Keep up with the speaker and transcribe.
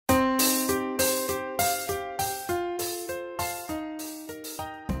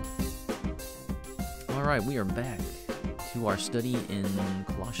All right, we are back to our study in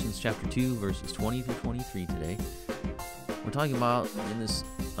Colossians chapter 2, verses 20 through 23 today. We're talking about, in this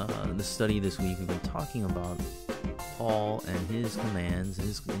study this week, we've been talking about Paul and his commands,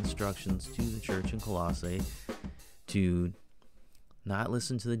 his instructions to the church in Colossae to not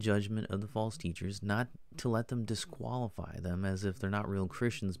listen to the judgment of the false teachers, not to let them disqualify them as if they're not real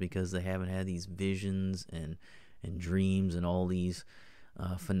Christians because they haven't had these visions and dreams and all these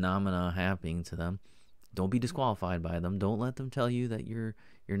phenomena happening to them. Don't be disqualified by them. Don't let them tell you that you're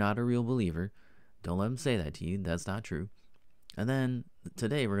not a real believer. Don't let them say that to you. That's not true. And then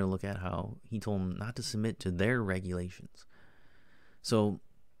today we're going to look at how he told them not to submit to their regulations. So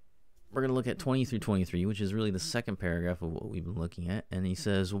we're going to look at 20 through 23, which is really the second paragraph of what we've been looking at. And he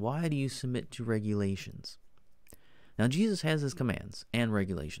says, why do you submit to regulations? Now, Jesus has his commands and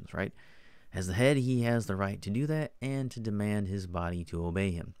regulations, right? As the head, he has the right to do that and to demand his body to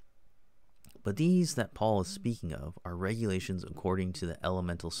obey him. But these that Paul is speaking of are regulations according to the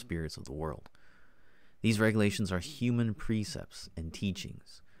elemental spirits of the world. These regulations are human precepts and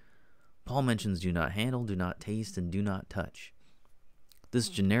teachings. Paul mentions do not handle, do not taste, and do not touch. This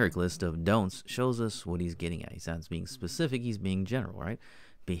generic list of don'ts shows us what he's getting at. He's not being specific, he's being general, right?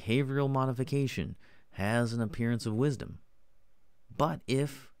 Behavioral modification has an appearance of wisdom. But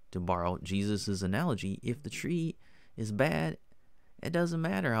if, to borrow Jesus' analogy, if the tree is bad, it doesn't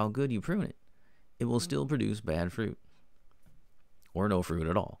matter how good you prune it. It will still produce bad fruit. Or no fruit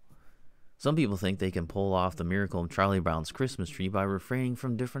at all. Some people think they can pull off the miracle of Charlie Brown's Christmas tree by refraining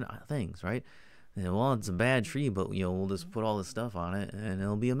from different things, right? And, well, it's a bad tree, but we'll just put all this stuff on it and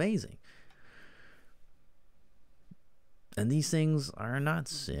it'll be amazing. And these things are not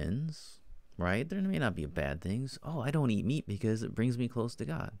sins, right? There may not be bad things. Oh, I don't eat meat because it brings me close to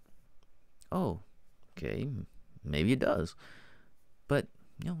God. Oh, okay, maybe it does. But,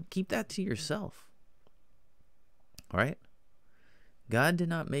 keep that to yourself. All right? God did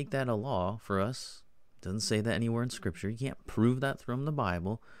not make that a law for us. It doesn't say that anywhere in Scripture. You can't prove that from the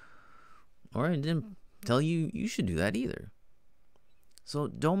Bible. Or it didn't tell you you should do that either. So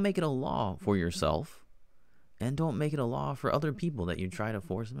don't make it a law for yourself. And don't make it a law for other people that you try to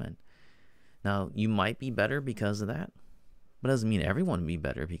force them in. Now, you might be better because of that. But it doesn't mean everyone would be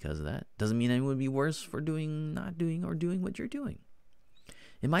better because of that. Doesn't mean anyone would be worse for not doing or doing what you're doing.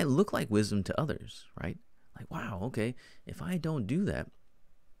 It might look like wisdom to others, right? Like, wow, okay, if I don't do that,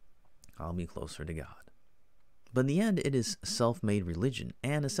 I'll be closer to God. But in the end, it is self-made religion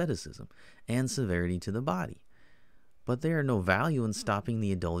and asceticism and severity to the body. But there are no value in stopping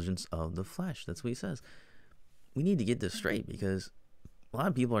the indulgence of the flesh. That's what he says. We need to get this straight because a lot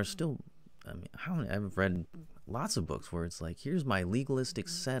of people are still, I've read lots of books where it's like, here's my legalistic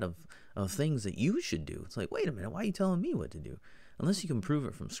set of things that you should do. It's like, wait a minute, why are you telling me what to do? Unless you can prove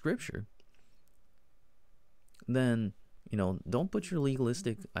it from Scripture, then, don't put your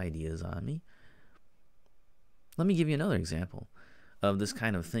legalistic ideas on me. Let me give you another example of this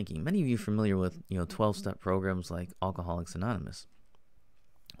kind of thinking. Many of you are familiar with, 12-step programs like Alcoholics Anonymous.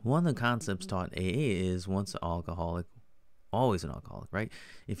 One of the concepts taught in AA is once an alcoholic, always an alcoholic, right?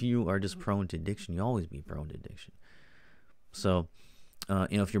 If you are just prone to addiction, you always be prone to addiction. So,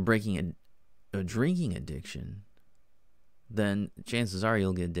 if you're breaking a drinking addiction, then chances are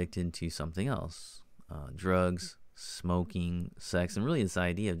you'll get addicted to something else. Drugs, smoking, sex, and really this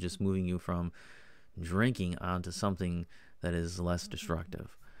idea of just moving you from drinking onto something that is less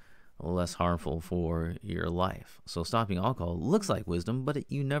destructive, less harmful for your life. So stopping alcohol looks like wisdom, but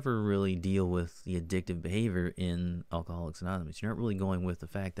you never really deal with the addictive behavior in Alcoholics Anonymous. You're not really going with the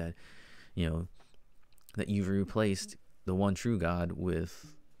fact that, that you've replaced the one true God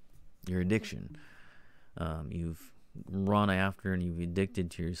with your addiction. You've run after and you've addicted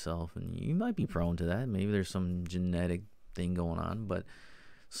to yourself, and you might be prone to that. Maybe there's some genetic thing going on, but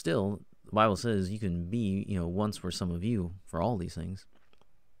still, the Bible says you can be, once for some of you, for all these things.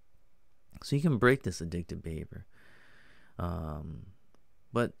 So you can break this addictive behavior.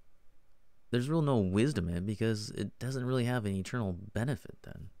 But there's real no wisdom in it because it doesn't really have an eternal benefit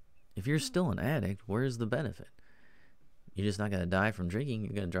then. If you're still an addict, where's the benefit? You're just not going to die from drinking.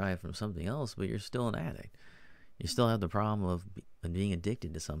 You're going to die from something else, but you're still an addict. You still have the problem of being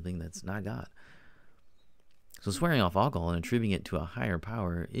addicted to something that's not God. So swearing off alcohol and attributing it to a higher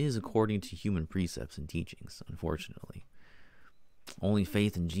power is according to human precepts and teachings, unfortunately. Only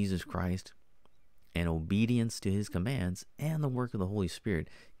faith in Jesus Christ and obedience to his commands and the work of the Holy Spirit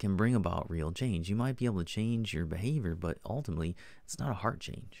can bring about real change. You might be able to change your behavior, but ultimately, it's not a heart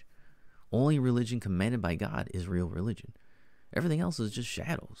change. Only religion commanded by God is real religion. Everything else is just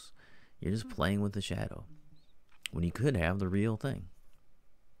shadows. You're just playing with the shadow when you could have the real thing.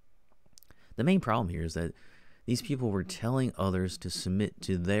 The main problem here is that these people were telling others to submit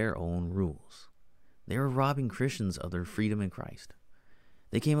to their own rules. They were robbing Christians of their freedom in Christ.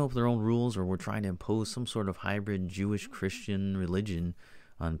 They came up with their own rules, or were trying to impose some sort of hybrid Jewish-Christian religion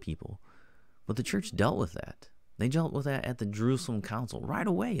on people. But the church dealt with that. They dealt with that at the Jerusalem Council right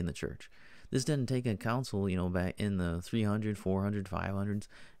away in the church. This didn't take a council, back in the 300, 400, 500s.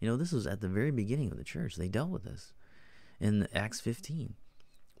 This was at the very beginning of the church. They dealt with this in Acts 15.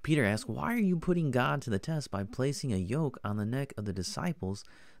 Peter asked, "Why are you putting God to the test by placing a yoke on the neck of the disciples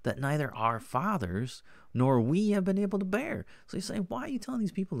that neither our fathers nor we have been able to bear?" So he's saying, why are you telling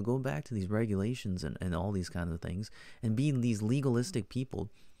these people to go back to these regulations and all these kinds of things and be these legalistic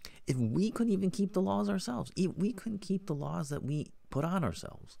people if we couldn't even keep the laws ourselves? If we couldn't keep the laws that we put on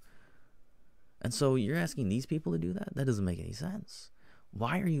ourselves. And so you're asking these people to do that? That doesn't make any sense.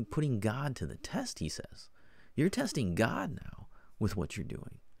 Why are you putting God to the test, he says. You're testing God now with what you're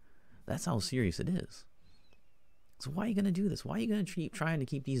doing. That's how serious it is. So why are you going to do this? Why are you going to keep trying to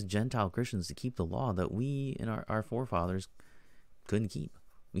keep these Gentile Christians to keep the law that we and our forefathers couldn't keep?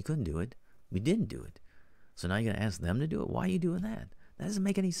 We couldn't do it. We didn't do it. So now you're going to ask them to do it? Why are you doing that? That doesn't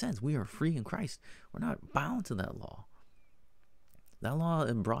make any sense. We are free in Christ. We're not bound to that law. That law,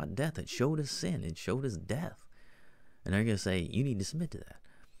 it brought death. It showed us sin. It showed us death. And they're going to say, you need to submit to that.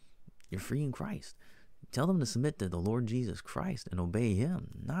 You're free in Christ. Tell them to submit to the Lord Jesus Christ and obey him,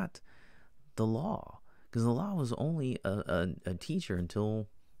 not the law. Because the law was only a teacher until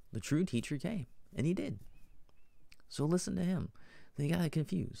the true teacher came. And he did. So listen to him. They got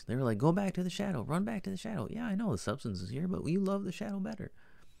confused. They were like, go back to the shadow. Run back to the shadow. Yeah, I know the substance is here, but you love the shadow better.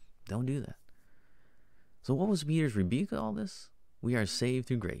 Don't do that. So what was Peter's rebuke of all this? We are saved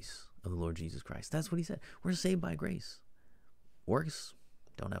through grace of the Lord Jesus Christ. That's what he said. We're saved by grace. Works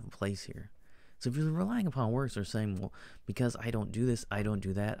don't have a place here. So if you're relying upon works, or saying, well, because I don't do this, I don't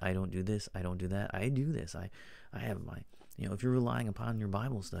do that, I don't do this, I don't do that, I do this. I have my, if you're relying upon your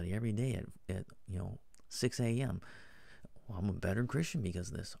Bible study every day at 6 a.m., well, I'm a better Christian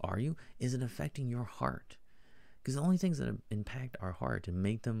because of this. Are you? Is it affecting your heart? Because the only things that impact our heart and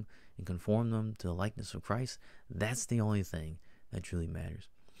make them and conform them to the likeness of Christ, that's the only thing that truly matters.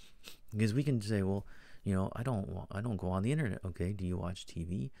 Because we can say, well, I don't go on the internet. Okay, do you watch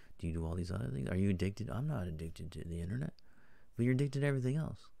TV? Do you do all these other things? Are you addicted? I'm not addicted to the internet, but you're addicted to everything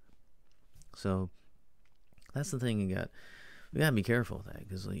else. So that's the thing we gotta be careful of that,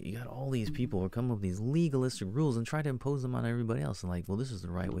 because you got all these people who come up with these legalistic rules and try to impose them on everybody else. And well, this is the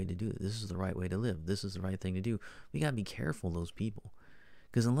right way to do it. This is the right way to live. This is the right thing to do. We gotta be careful of those people,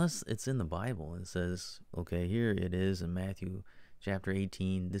 because unless it's in the Bible and it says, okay, here it is in Matthew chapter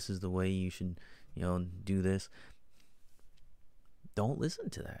 18, this is the way you should, do this. Don't listen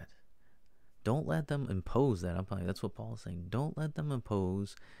to that. Don't let them impose that. That's what Paul is saying. Don't let them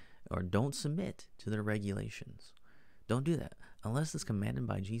impose, or don't submit to their regulations. Don't do that. Unless it's commanded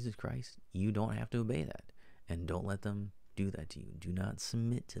by Jesus Christ, you don't have to obey that. And don't let them do that to you. Do not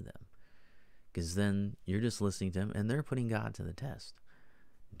submit to them. Because then you're just listening to them, and they're putting God to the test.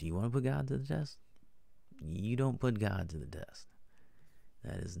 Do you want to put God to the test? You don't put God to the test.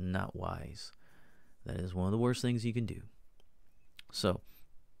 That is not wise. That is one of the worst things you can do. So,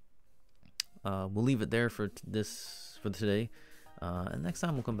 we'll leave it there for today. And next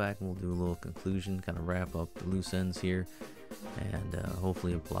time we'll come back and we'll do a little conclusion, kind of wrap up the loose ends here, and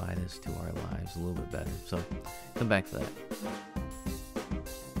hopefully apply this to our lives a little bit better. So, come back to that.